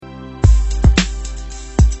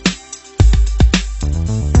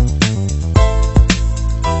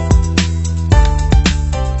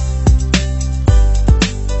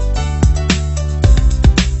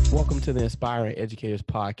the Inspiring Educators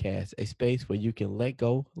Podcast, a space where you can let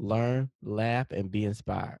go, learn, laugh, and be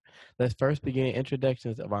inspired. Let's first begin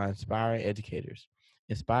introductions of our inspiring educators.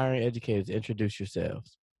 Inspiring educators, introduce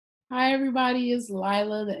yourselves. Hi, everybody. It's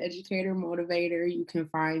Lila, the educator motivator. You can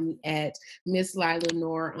find me at Miss Lila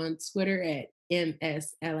Noor on Twitter at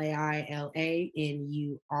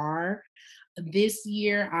MSLAILANUR. This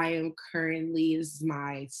year, I am currently, this is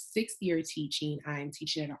my sixth year teaching. I am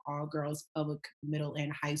teaching at an all girls public middle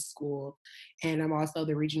and high school. And I'm also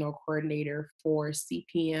the regional coordinator for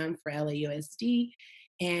CPM for LAUSD.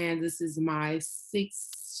 And this is my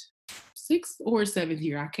sixth or seventh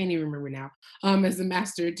year. I can't even remember now as a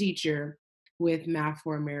master teacher with Math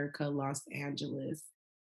for America Los Angeles.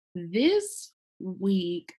 This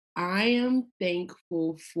week, I am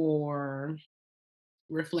thankful for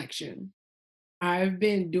reflection. I've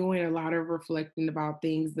been doing a lot of reflecting about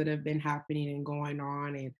things that have been happening and going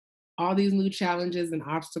on, and all these new challenges and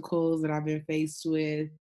obstacles that I've been faced with,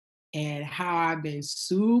 and how I've been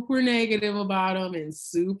super negative about them and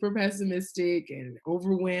super pessimistic and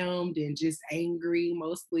overwhelmed and just angry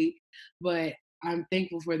mostly. But I'm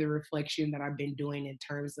thankful for the reflection that I've been doing in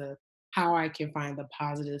terms of how I can find the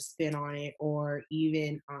positive spin on it, or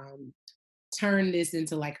even turn this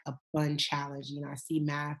into like a fun challenge. You know, I see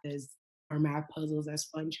math as or math puzzles as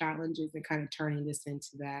fun challenges and kind of turning this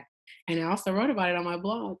into that. And I also wrote about it on my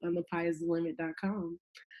blog on thepieisthelimit.com.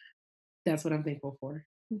 That's what I'm thankful for.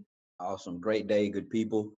 Awesome. Great day, good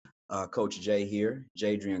people. Coach Jay here,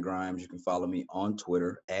 Jadrian Grimes. You can follow me on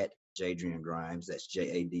Twitter at Jadrian Grimes. That's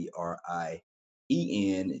JADRIENGRIMES.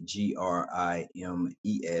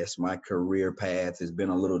 My career path has been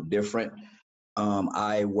a little different.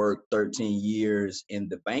 I worked 13 years in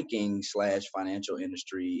the banking slash financial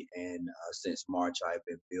industry, and since March, I've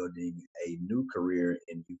been building a new career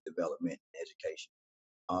in youth development and education.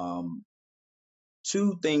 Um,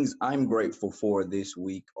 Two things I'm grateful for this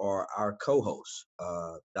week are our co-hosts,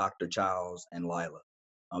 Dr. Charles and Lila.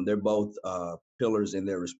 They're both pillars in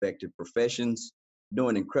their respective professions,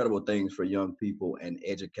 doing incredible things for young people and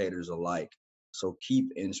educators alike. So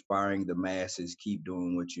keep inspiring the masses, keep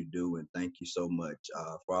doing what you do, and thank you so much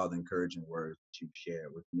for all the encouraging words that you've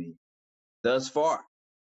shared with me thus far.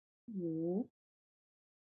 Mhm.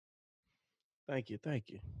 Thank you.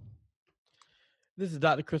 Thank you. This is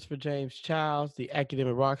Dr. Christopher James Childs, the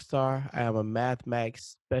academic rock star. I am a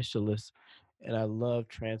mathematics specialist, and I love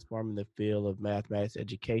transforming the field of mathematics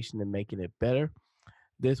education and making it better.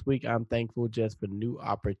 This week, I'm thankful just for new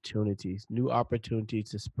opportunities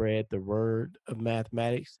to spread the word of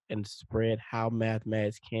mathematics and spread how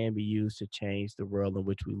mathematics can be used to change the world in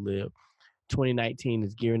which we live. 2019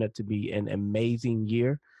 is gearing up to be an amazing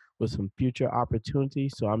year with some future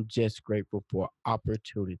opportunities, so I'm just grateful for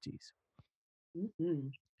opportunities.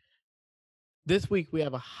 Mhm. This week, we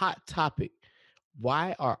have a hot topic.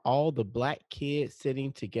 Why are all the black kids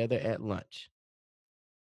sitting together at lunch?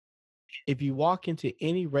 If you walk into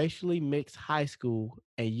any racially mixed high school,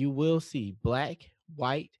 and you will see black,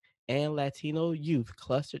 white, and Latino youth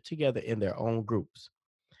clustered together in their own groups.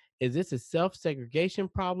 Is this a self segregation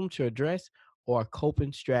problem to address or a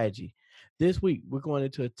coping strategy? This week, we're going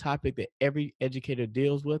into a topic that every educator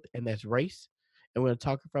deals with, and that's race. And we're going to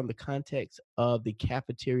talk from the context of the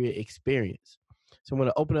cafeteria experience. So I'm going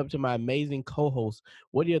to open up to my amazing co hosts.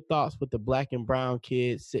 What are your thoughts with the black and brown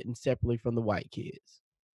kids sitting separately from the white kids?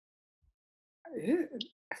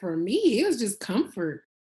 For me, it was just comfort.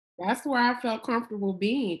 That's where I felt comfortable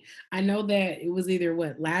being. I know that it was either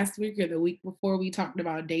what last week or the week before we talked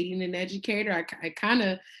about dating an educator. I kind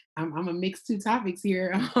of I'm a mixed two topics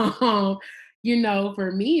here.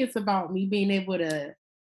 For me, it's about me being able to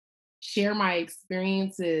share my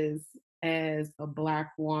experiences as a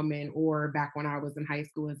black woman, or back when I was in high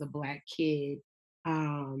school as a black kid,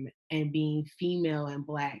 and being female and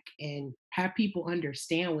black, and have people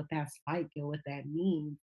understand what that's like and what that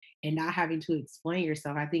means, and not having to explain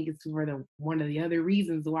yourself. I think it's one of the other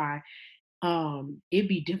reasons why it'd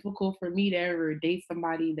be difficult for me to ever date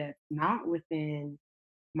somebody that's not within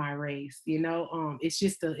my race. It's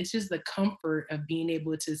just the comfort of being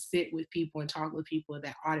able to sit with people and talk with people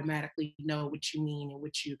that automatically know what you mean and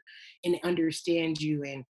and understand you,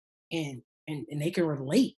 and they can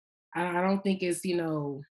relate. I don't think it's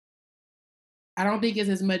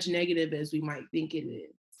as much negative as we might think it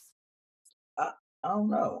is. I, I don't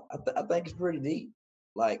know. I think it's pretty deep.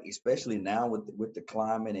 Like especially now with the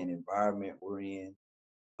climate and environment we're in.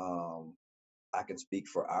 Um, I can speak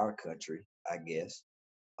for our country, I guess.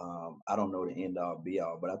 I don't know the end all be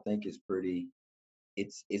all, but I think it's pretty.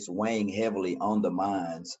 It's weighing heavily on the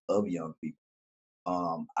minds of young people.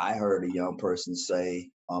 I heard a young person say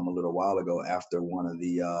a little while ago after one of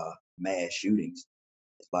the mass shootings.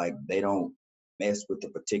 It's like they don't mess with the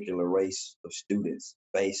particular race of students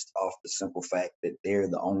based off the simple fact that they're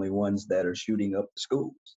the only ones that are shooting up the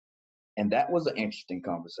schools. And that was an interesting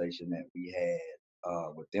conversation that we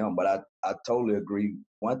had with them. But I totally agree.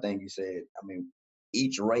 One thing you said, I mean,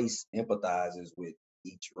 each race empathizes with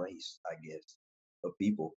each race, I guess, of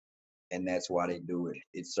people. And that's why they do it.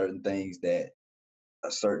 It's certain things that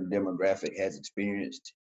a certain demographic has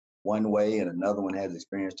experienced one way and another one has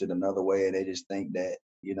experienced it another way. And they just think that,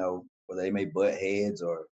 or they may butt heads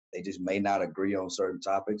or they just may not agree on certain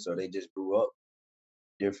topics or they just grew up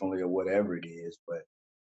differently or whatever it is. But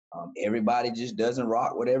everybody just doesn't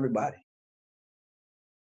rock with everybody.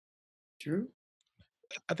 True.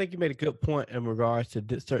 I think you made a good point in regards to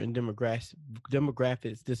certain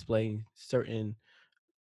demographics displaying certain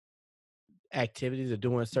activities or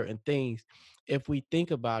doing certain things. If we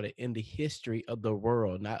think about it in the history of the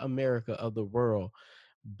world, not America, of the world,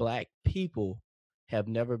 black people have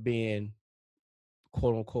never been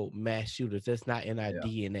quote unquote mass shooters. That's not in our Yeah.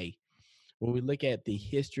 DNA. When we look at the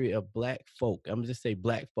history of black folk, I'm just say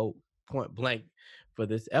black folk point blank for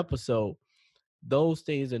this episode, those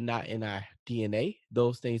things are not in our DNA.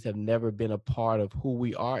 Those things have never been a part of who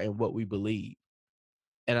we are and what we believe.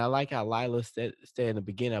 And I like how Lila said in the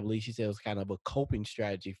beginning, I believe she said it was kind of a coping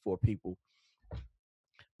strategy for people.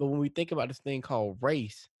 But when we think about this thing called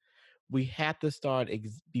race, we have to start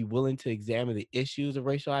be willing to examine the issues of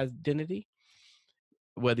racial identity,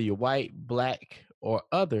 whether you're white, black, or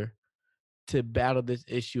other, to battle this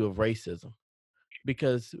issue of racism.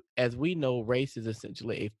 Because as we know, race is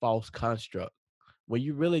essentially a false construct. When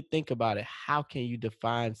you really think about it, how can you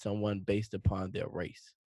define someone based upon their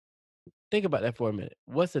race? Think about that for a minute.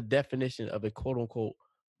 What's the definition of a quote unquote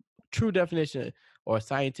true definition or a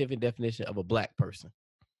scientific definition of a black person?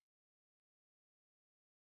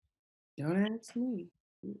 Don't ask me.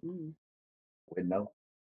 Mm-mm. With no.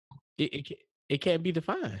 It can't be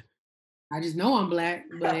defined. I just know I'm black,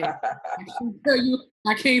 but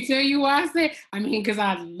I can't tell you why I say. I mean, because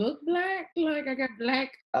I look black, like I got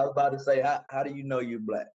black. I was about to say, how do you know you're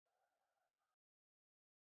black?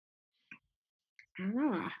 I don't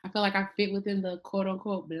know. I feel like I fit within the quote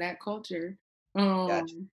unquote black culture.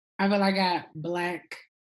 Gotcha. I feel like I got black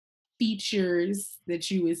features that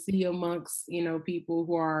you would see amongst, people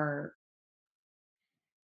who are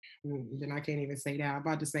then I can't even say that. I'm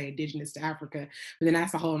about to say indigenous to Africa, but then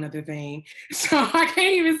that's a whole nother thing. So I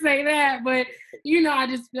can't even say that. But I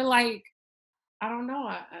just feel like I don't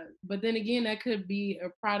know. But then again, that could be a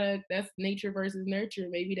product that's nature versus nurture.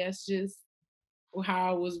 Maybe that's just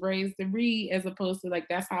how I was raised to read, as opposed to like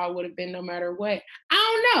that's how I would have been no matter what.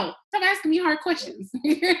 I don't know. Stop asking me hard questions.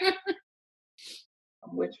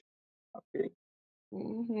 I'm with you. I feel you.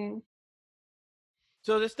 hmm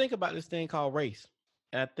So let's think about this thing called race.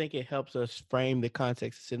 And I think it helps us frame the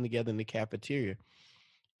context of sitting together in the cafeteria.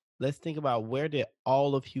 Let's think about where did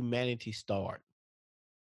all of humanity start?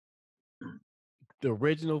 The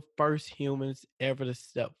original first humans ever to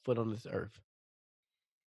step foot on this earth.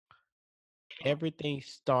 Everything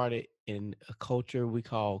started in a culture we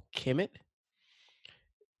call Kemet.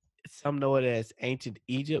 Some know it as ancient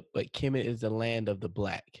Egypt, but Kemet is the land of the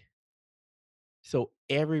black. So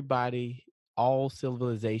everybody, all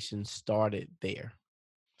civilizations started there.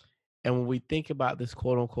 And when we think about this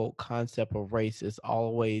quote unquote concept of race, it's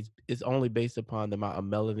only based upon the amount of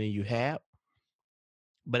melanin you have.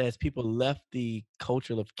 But as people left the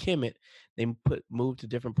culture of Kemet, they moved to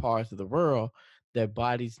different parts of the world. Their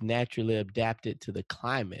bodies naturally adapted to the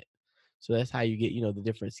climate. So that's how you get, the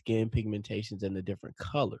different skin pigmentations and the different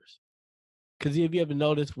colors. Because if you ever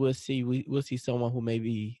notice, we'll see someone who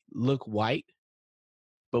maybe look white,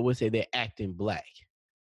 but we'll say they're acting black.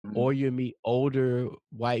 Or Mhm. you meet older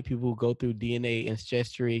white people who go through DNA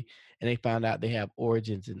ancestry and they found out they have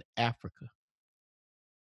origins in Africa.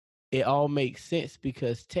 It all makes sense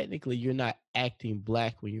because technically you're not acting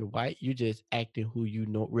black when you're white. You're just acting who you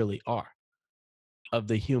know really are of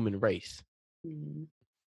the human race.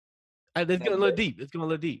 Let's go a little deep. Let's go a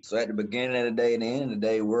little deep. So at the beginning of the day and the end of the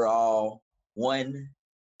day, we're all one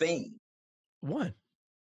thing. One.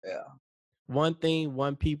 Yeah. One thing,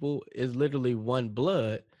 one people is literally one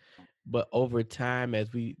blood. But over time, as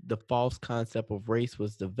the false concept of race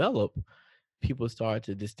was developed, people started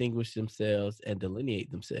to distinguish themselves and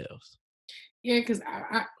delineate themselves. Yeah, because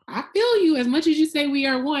I feel you as much as you say we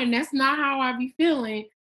are one. That's not how I be feeling.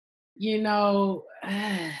 You know,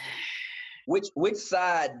 Which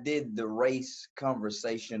side did the race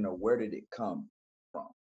conversation or where did it come from?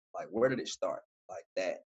 Like where did it start? Like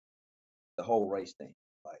that, the whole race thing.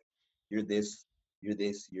 Like you're this, you're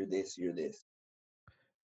this, you're this, you're this.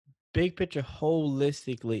 Big picture,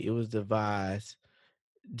 holistically, it was devised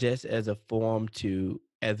just as a form to,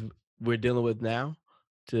 as we're dealing with now,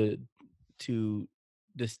 to to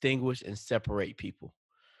distinguish and separate people,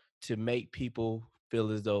 to make people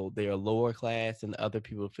feel as though they are lower class and other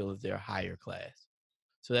people feel as they're higher class.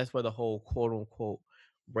 So that's where the whole quote unquote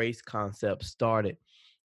race concept started.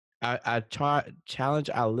 I challenge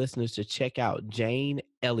our listeners to check out Jane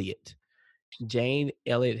Elliott. Jane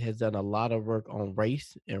Elliott has done a lot of work on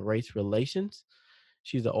race and race relations.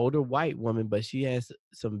 She's an older white woman, but she has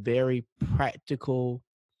some very practical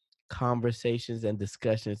conversations and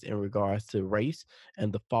discussions in regards to race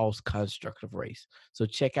and the false construct of race. So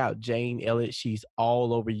check out Jane Elliott. She's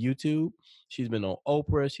all over YouTube. She's been on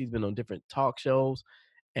Oprah. She's been on different talk shows,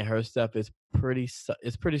 and her stuff is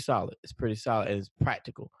it's pretty solid. It's pretty solid and it's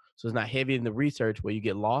practical. So it's not heavy in the research where you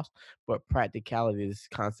get lost, but practicality is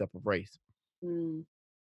concept of race. Mm.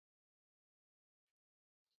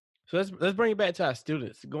 So let's bring it back to our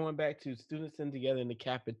students. Going back to students sitting together in the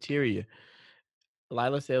cafeteria.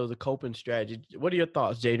 Lila said it was a coping strategy. What are your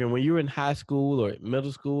thoughts, Jadrian? When you were in high school or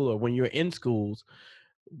middle school or when you were in schools,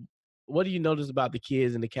 what do you notice about the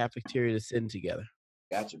kids in the cafeteria that's sitting together?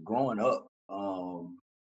 Gotcha. Growing up,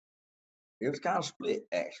 it was kind of split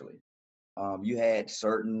actually. You had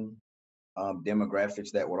certain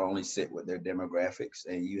demographics that would only sit with their demographics,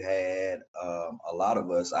 and you had a lot of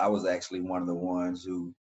us. I was actually one of the ones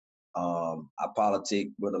who I politic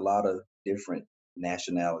with a lot of different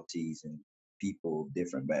nationalities and people,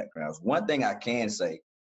 different backgrounds. One thing I can say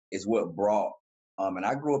is what brought, and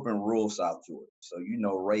I grew up in rural South Georgia, so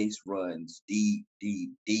race runs deep,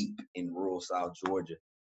 deep, deep in rural South Georgia.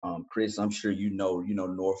 Chris, I'm sure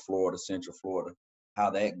North Florida, Central Florida, how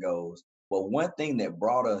that goes. But one thing that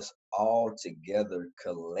brought us all together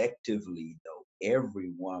collectively, though,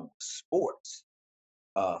 everyone was sports,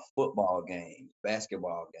 football games,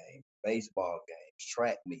 basketball games, baseball games,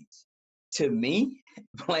 track meets. To me,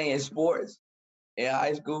 playing sports in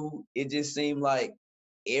high school, it just seemed like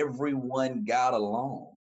everyone got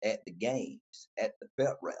along at the games, at the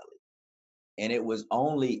pep rally. And it was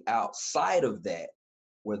only outside of that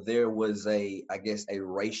where there was I guess, a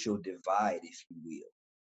racial divide, if you will.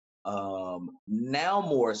 Now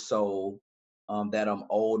more so that I'm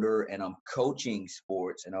older and I'm coaching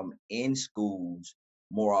sports and I'm in schools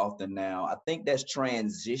more often now. I think that's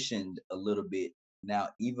transitioned a little bit now,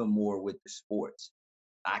 even more with the sports.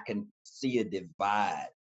 I can see a divide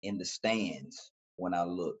in the stands when I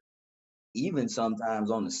look. Even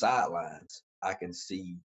sometimes on the sidelines, I can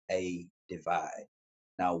see a divide.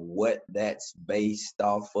 Now, what that's based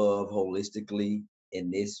off of holistically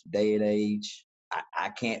in this day and age, I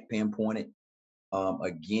can't pinpoint it.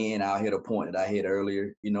 Again, I'll hit a point that I hit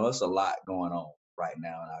earlier. It's a lot going on right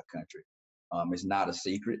now in our country. It's not a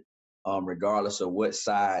secret. Regardless of what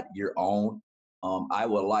side you're on, I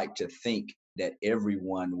would like to think that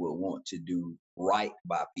everyone will want to do right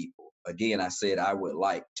by people. Again, I said I would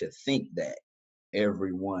like to think that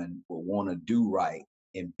everyone will want to do right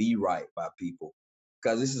and be right by people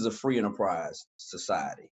because this is a free enterprise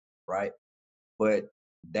society, right? But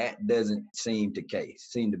that doesn't seem to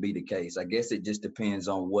be the case. I guess it just depends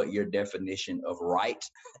on what your definition of right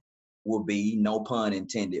will be. No pun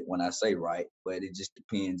intended when I say right, but it just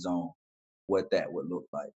depends on what that would look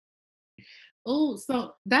like. Oh,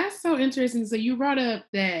 so that's so interesting. So you brought up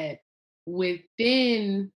that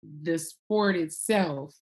within the sport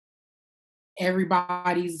itself,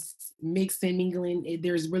 everybody's mixed and mingling.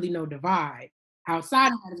 There's really no divide.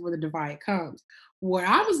 Outside of that is where the divide comes. What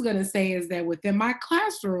I was going to say is that within my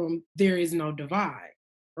classroom, there is no divide,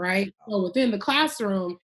 right? So within the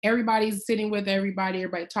classroom, everybody's sitting with everybody.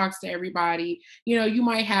 Everybody talks to everybody. You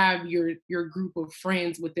might have your group of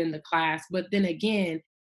friends within the class, but then again,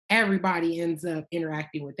 everybody ends up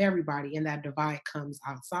interacting with everybody, and that divide comes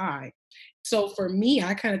outside. So for me,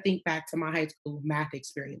 I kind of think back to my high school math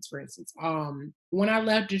experience, for instance. When I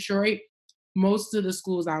left Detroit, most of the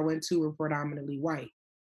schools I went to were predominantly white.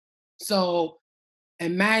 So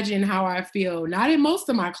imagine how I feel, not in most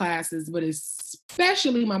of my classes, but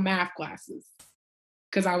especially my math classes,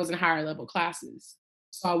 because I was in higher level classes.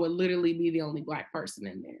 So I would literally be the only Black person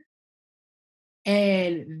in there.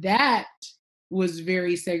 And that was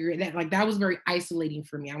very segregated. That was very isolating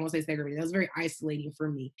for me. I won't say segregated. That was very isolating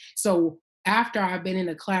for me. So after I've been in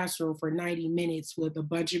a classroom for 90 minutes with a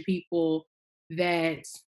bunch of people that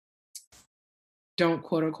don't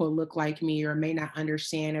quote unquote look like me or may not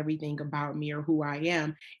understand everything about me or who I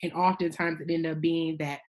am. And oftentimes it ended up being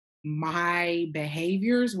that my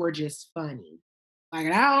behaviors were just funny. Like,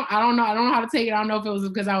 and I don't know how to take it. I don't know if it was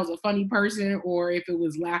because I was a funny person or if it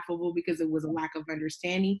was laughable because it was a lack of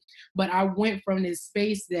understanding. But I went from this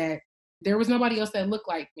space that there was nobody else that looked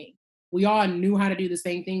like me. We all knew how to do the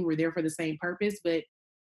same thing. We're there for the same purpose, but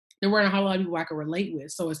there weren't a whole lot of people I could relate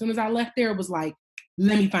with. So as soon as I left there, it was like,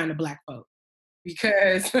 let me find a black folk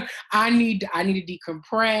because I need to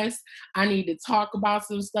decompress. I need to talk about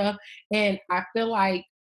some stuff. And I feel like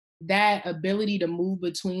that ability to move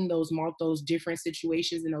between those different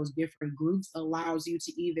situations and those different groups allows you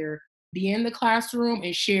to either be in the classroom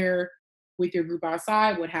and share with your group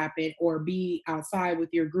outside what happened, or be outside with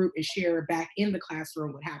your group and share back in the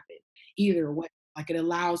classroom what happened. Either way, like it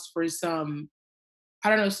allows for some, I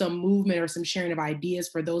don't know, some movement or some sharing of ideas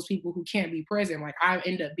for those people who can't be present. Like I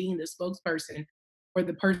end up being the spokesperson or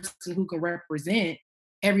the person who can represent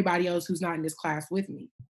everybody else who's not in this class with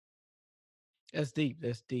me. That's deep.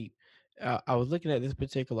 That's deep. I was looking at this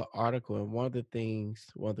particular article, and one of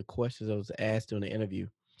the questions that was asked during the interview: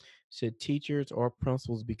 should teachers or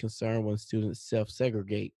principals be concerned when students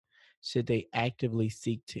self-segregate? Should they actively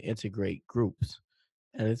seek to integrate groups?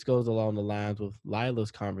 And this goes along the lines with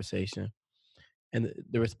Lila's conversation. And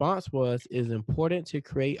the response was: it is important to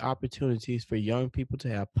create opportunities for young people to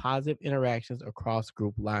have positive interactions across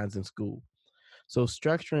group lines in school. So,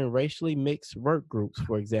 structuring racially mixed work groups,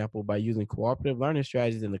 for example, by using cooperative learning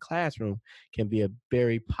strategies in the classroom, can be a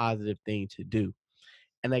very positive thing to do.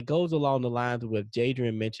 And that goes along the lines of what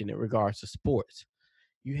Jadrian mentioned in regards to sports.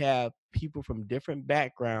 You have people from different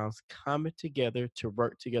backgrounds coming together to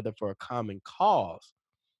work together for a common cause.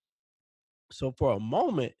 So, for a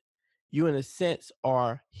moment, you, in a sense,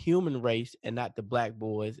 are human race and not the black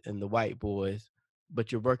boys and the white boys,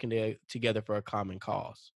 but you're working together for a common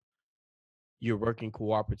cause. You're working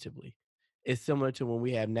cooperatively. It's similar to when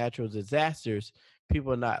we have natural disasters.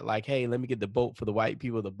 People are not like, hey, let me get the boat for the white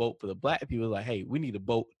people, the boat for the black people. Like, hey, we need a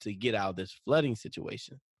boat to get out of this flooding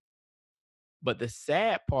situation. But the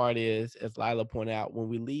sad part is, as Lila pointed out, when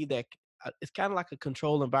we leave that, it's kind of like a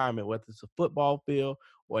controlled environment, whether it's a football field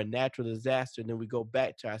or a natural disaster. And then we go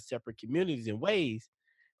back to our separate communities and ways.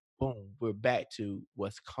 Boom, we're back to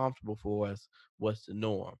what's comfortable for us, what's the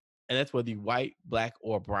norm. And that's whether you're white, black,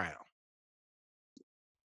 or brown.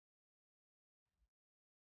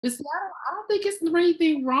 But see, I don't think it's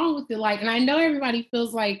anything wrong with it. Like, and I know everybody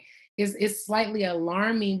feels like it's slightly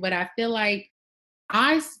alarming, but I feel like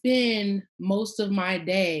I spend most of my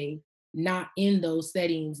day not in those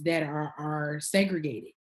settings that are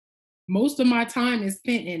segregated. Most of my time is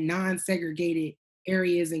spent in non-segregated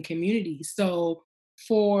areas and communities. So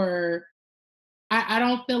for I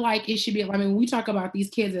don't feel like it should be. I mean, when we talk about these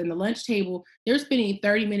kids in the lunch table, they're spending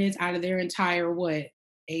 30 minutes out of their entire what,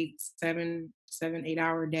 8 7 7 8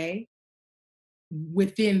 hour day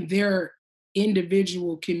within their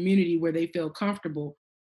individual community where they feel comfortable.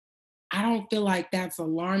 I don't feel like that's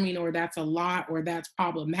alarming or that's a lot or that's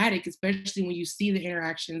problematic, especially when you see the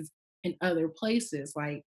interactions in other places.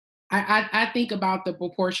 Like I think about the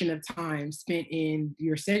proportion of time spent in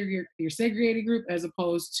your segregated group as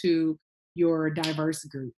opposed to your diverse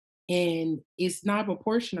group. And it's not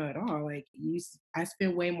proportional at all. Like I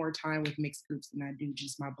spend way more time with mixed groups than I do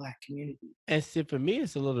just my black community. And see, for me,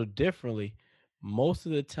 it's a little differently. Most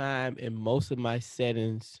of the time, in most of my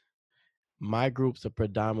settings, my groups are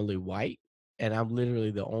predominantly white, and I'm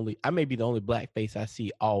literally I may be the only black face I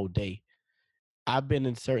see all day. I've been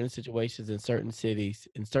in certain situations in certain cities,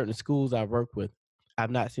 in certain schools I work with. I've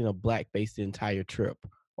not seen a black face the entire trip,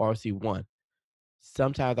 or see one.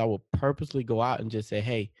 Sometimes I will purposely go out and just say,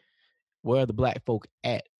 hey, where are the black folk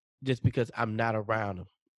at? Just because I'm not around them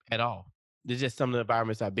at all. There's just some of the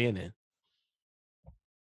environments I've been in.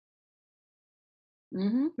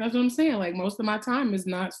 That's what I'm saying. Like most of my time is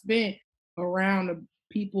not spent around the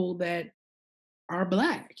people that are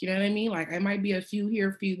black. You know what I mean? Like it might be a few here,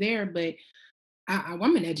 a few there, but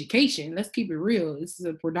I'm in education. Let's keep it real. This is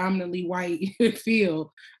a predominantly white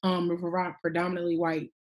field, predominantly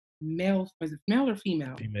white male. Was it male or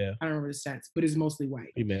female? Female, I don't remember the stats, but it's mostly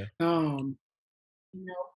white. female. Um, you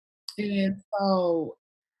know, and so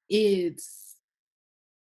it's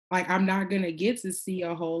like I'm not gonna get to see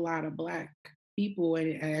a whole lot of black people.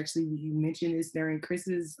 And actually, you mentioned this during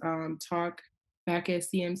Chris's talk back at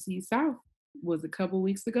CMC South was a couple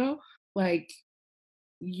weeks ago. Like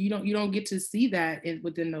you don't get to see that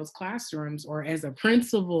within those classrooms or as a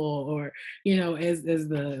principal or as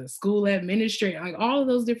the school administrator, like all of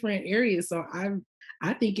those different areas. So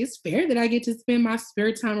I think it's fair that I get to spend my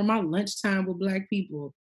spare time or my lunchtime with black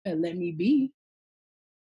people and let me be.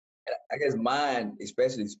 I guess mine,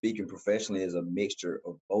 especially speaking professionally, is a mixture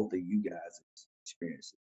of both of you guys'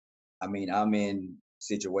 experiences. I mean, I'm in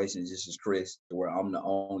situations just as Chris, to where I'm the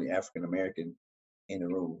only African American in the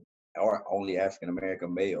room, or only African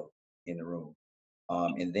American male in the room.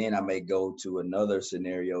 And then I may go to another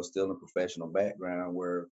scenario, still in professional background,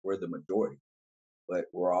 where we're the majority, but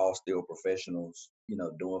we're all still professionals,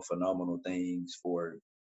 doing phenomenal things for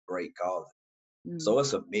great causes. Mm. So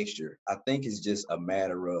it's a mixture. I think it's just a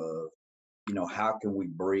matter of, how can we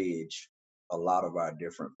bridge a lot of our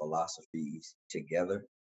different philosophies together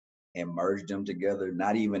and merge them together,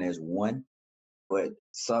 not even as one, but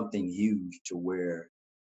something huge to where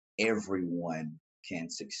everyone can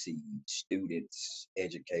succeed: students,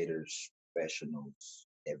 educators, professionals,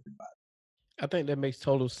 everybody. I think that makes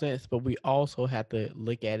total sense, but we also have to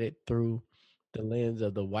look at it through the lens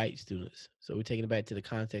of the white students. So we're taking it back to the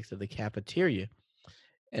context of the cafeteria.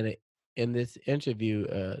 And in this interview,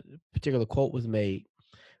 a particular quote was made.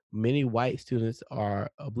 Many white students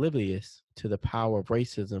are oblivious to the power of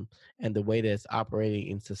racism and the way that it's operating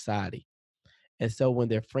in society. And so when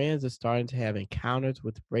their friends are starting to have encounters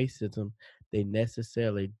with racism, they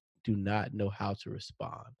necessarily do not know how to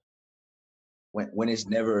respond. When it's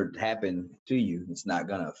never happened to you, it's not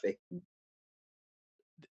gonna affect you.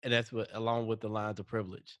 And that's what, along with the lines of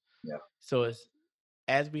privilege. Yeah. So it's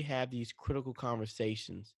as we have these critical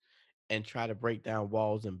conversations and try to break down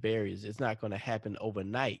walls and barriers, it's not going to happen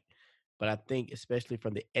overnight. But I think, especially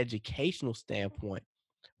from the educational standpoint,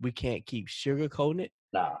 we can't keep sugarcoating it.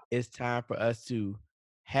 Nah. It's time for us to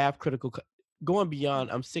have going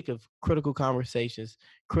beyond. I'm sick of critical conversations,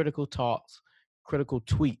 critical talks, critical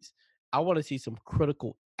tweets. I want to see some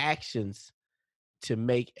critical actions to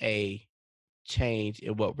make a change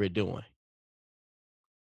in what we're doing.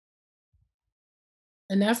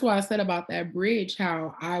 And that's why I said about that bridge,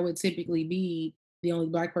 how I would typically be the only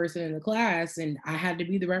Black person in the class, and I had to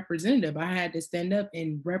be the representative. I had to stand up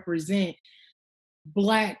and represent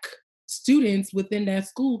Black students within that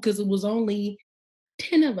school because it was only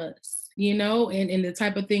 10 of us, and the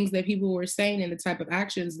type of things that people were saying and the type of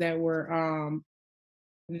actions that were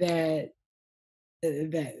that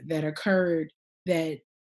that occurred that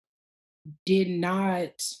did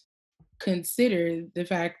not consider the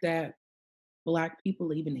fact that Black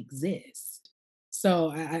people even exist.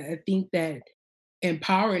 So I think that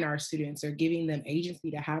empowering our students or giving them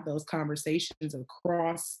agency to have those conversations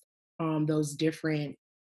across those different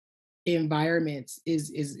environments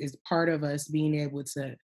is part of us being able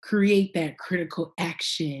to create that critical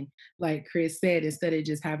action, like Chris said, instead of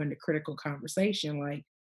just having a critical conversation. Like,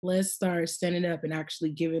 let's start standing up and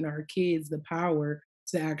actually giving our kids the power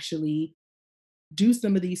to actually do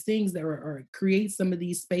some of these things that are, or create some of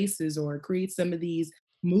these spaces or create some of these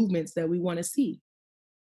movements that we want to see.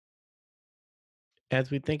 As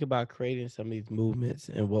we think about creating some of these movements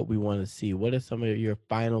and what we want to see, what are some of your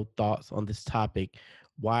final thoughts on this topic?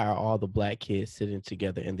 Why are all the black kids sitting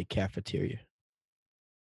together in the cafeteria?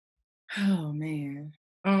 Oh man.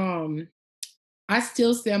 Um, I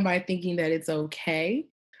still stand by thinking that it's okay.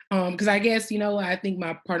 Because I guess, I think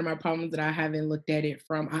my part of my problem is that I haven't looked at it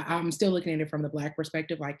from I'm still looking at it from the Black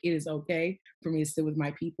perspective, like it is okay for me to sit with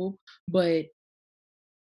my people. But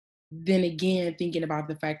then again, thinking about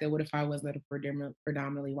the fact that what if I was at a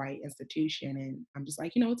predominantly white institution, and I'm just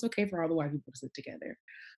like, it's okay for all the white people to sit together.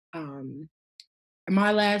 Um,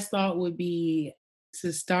 my last thought would be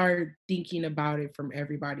to start thinking about it from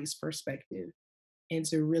everybody's perspective and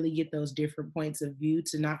to really get those different points of view,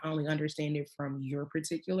 to not only understand it from your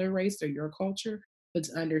particular race or your culture, but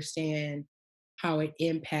to understand how it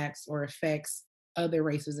impacts or affects other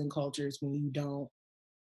races and cultures when you don't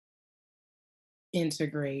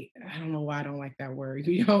integrate. I don't know why I don't like that word.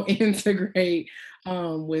 You don't integrate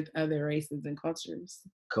with other races and cultures.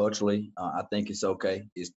 Culturally, I think it's okay.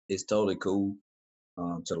 It's totally cool,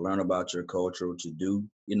 to learn about your culture, to do,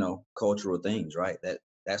 cultural things, right?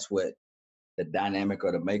 That's what the dynamic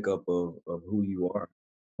or the makeup of who you are.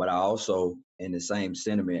 But I also, in the same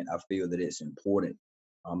sentiment, I feel that it's important,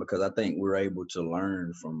 because I think we're able to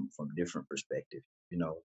learn from different perspectives,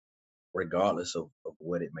 regardless of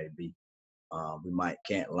what it may be. We might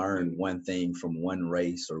can't learn one thing from one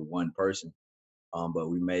race or one person, but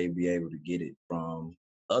we may be able to get it from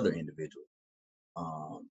other individuals.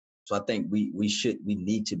 So I think we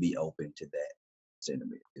need to be open to that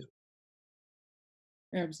sentiment.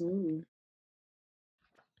 Absolutely.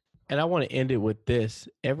 And I want to end it with this.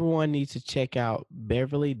 Everyone needs to check out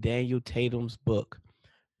Beverly Daniel Tatum's book,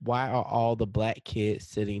 Why Are All the Black Kids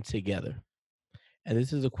Sitting Together? And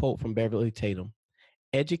this is a quote from Beverly Tatum.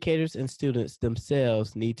 Educators and students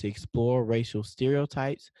themselves need to explore racial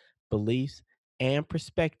stereotypes, beliefs, and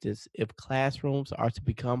perspectives if classrooms are to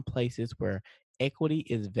become places where equity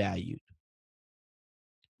is valued.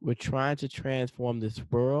 We're trying to transform this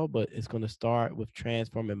world, but it's going to start with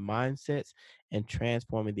transforming mindsets and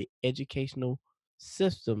transforming the educational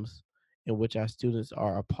systems in which our students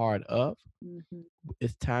are a part of. Mhm.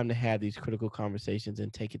 It's time to have these critical conversations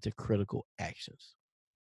and take it to critical actions.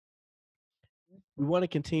 We want to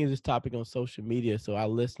continue this topic on social media. So our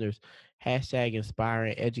listeners, hashtag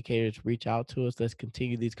inspiring educators, reach out to us. Let's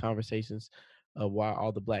continue these conversations while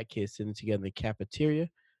all the black kids sitting together in the cafeteria.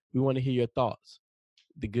 We want to hear your thoughts.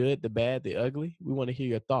 The good, the bad, the ugly. We want to hear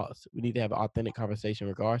your thoughts. We need to have an authentic conversation in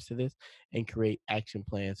regards to this and create action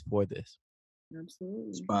plans for this.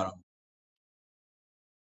 Absolutely. Spot on.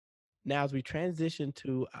 Now, as we transition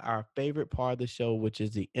to our favorite part of the show, which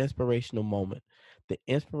is the inspirational moment, the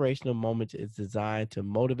inspirational moment is designed to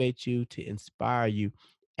motivate you, to inspire you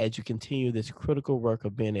as you continue this critical work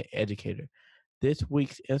of being an educator. This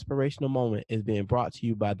week's inspirational moment is being brought to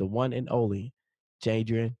you by the one and only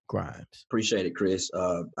Jadrian Grimes. Appreciate it, Chris.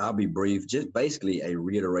 I'll be brief. Just basically a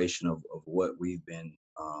reiteration of what we've been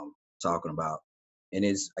talking about. And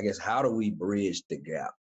it's, I guess, how do we bridge the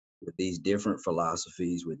gap with these different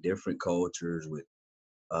philosophies, with different cultures, with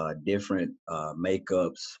different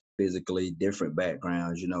makeups, physically, different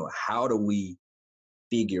backgrounds? How do we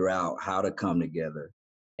figure out how to come together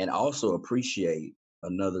and also appreciate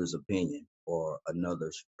another's opinion or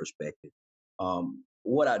another's perspective?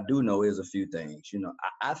 What I do know is a few things.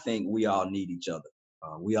 I think we all need each other.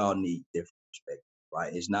 We all need different perspectives,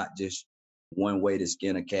 right? It's not just one way to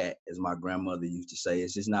skin a cat, as my grandmother used to say.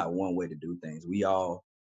 It's just not one way to do things. We all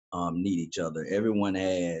need each other. Everyone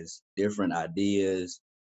has different ideas,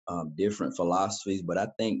 different philosophies, but I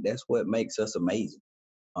think that's what makes us amazing.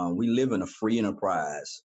 We live in a free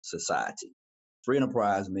enterprise society. Free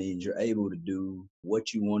enterprise means you're able to do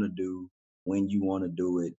what you want to do when you want to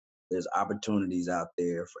do it. There's opportunities out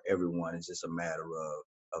there for everyone. It's just a matter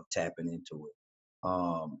of tapping into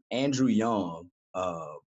it. Andrew Young,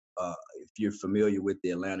 if you're familiar with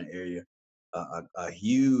the Atlanta area, a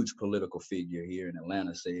huge political figure here in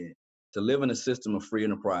Atlanta, said to live in a system of free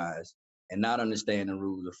enterprise and not understand the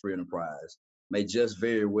rules of free enterprise may just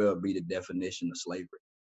very well be the definition of slavery.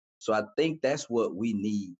 So I think that's what we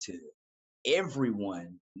need to.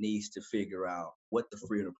 Everyone needs to figure out what the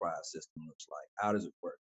free enterprise system looks like. How does it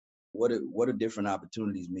work? What do different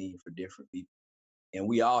opportunities mean for different people? And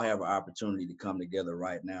we all have an opportunity to come together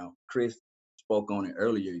right now. Chris spoke on it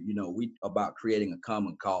earlier. We about creating a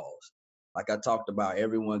common cause. Like I talked about,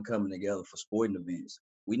 everyone coming together for sporting events.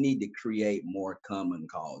 We need to create more common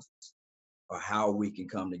causes, or how we can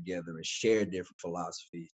come together and share different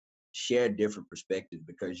philosophies, share different perspectives.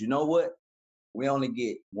 Because you know what? We only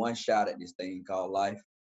get one shot at this thing called life.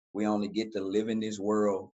 We only get to live in this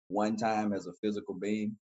world one time as a physical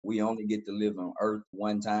being. We only get to live on earth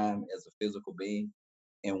one time as a physical being.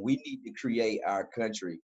 And we need to create our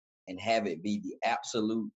country and have it be the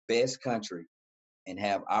absolute best country and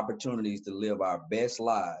have opportunities to live our best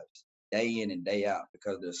lives day in and day out,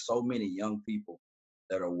 because there's so many young people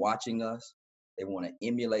that are watching us. They want to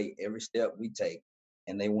emulate every step we take,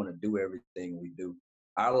 and they want to do everything we do.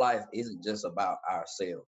 Our life isn't just about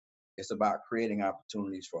ourselves. It's about creating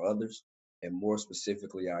opportunities for others, and more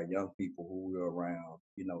specifically our young people who we're around,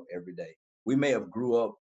 every day. We may have grew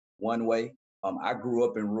up one way. I grew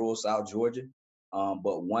up in rural South Georgia.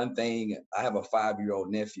 But one thing, I have a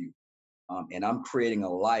 5-year-old nephew, and I'm creating a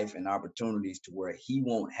life and opportunities to where he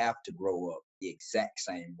won't have to grow up the exact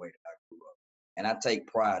same way that I grew up. And I take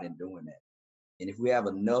pride in doing that. And if we have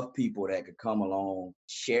enough people that could come along,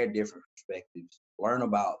 share different perspectives, learn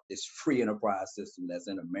about this free enterprise system that's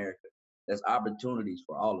in America, there's opportunities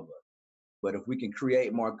for all of us. But if we can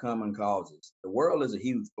create more common causes, the world is a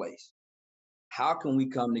huge place. How can we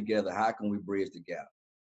come together? How can we bridge the gap?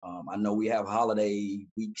 I know we have holiday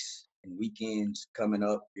weeks and weekends coming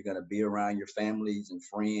up. You're going to be around your families and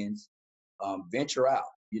friends. Venture out,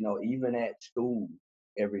 even at school,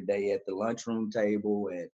 every day at the lunchroom table,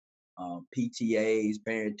 at PTAs,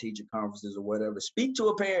 parent teacher conferences, or whatever. Speak to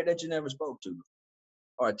a parent that you never spoke to,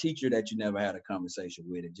 or a teacher that you never had a conversation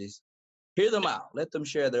with, and just hear them out. Let them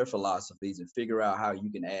share their philosophies and figure out how you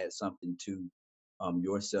can add something to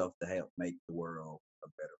yourself to help make the world a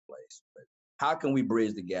better place. But how can we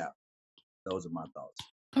bridge the gap? Those are my thoughts.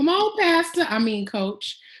 Come on, Pastor. I mean,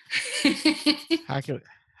 Coach. How can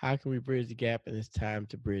how can we bridge the gap? And it's time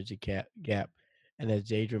to bridge the gap. And as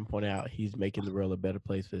Jadrian pointed out, he's making the world a better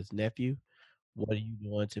place for his nephew. What are you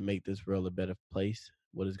doing to make this world a better place?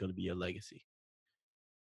 What is going to be your legacy?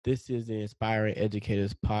 This is the Inspiring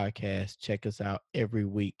Educators podcast. Check us out every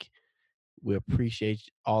week. We appreciate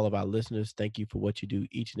all of our listeners. Thank you for what you do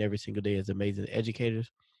each and every single day as amazing educators.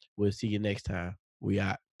 We'll see you next time. We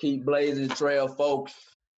out. Keep blazing the trail, folks.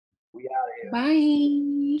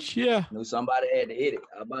 Bye. Yeah. Knew somebody had to hit it.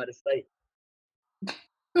 I'm about to say.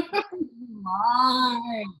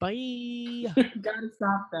 Bye. Bye. Gotta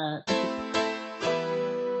stop that.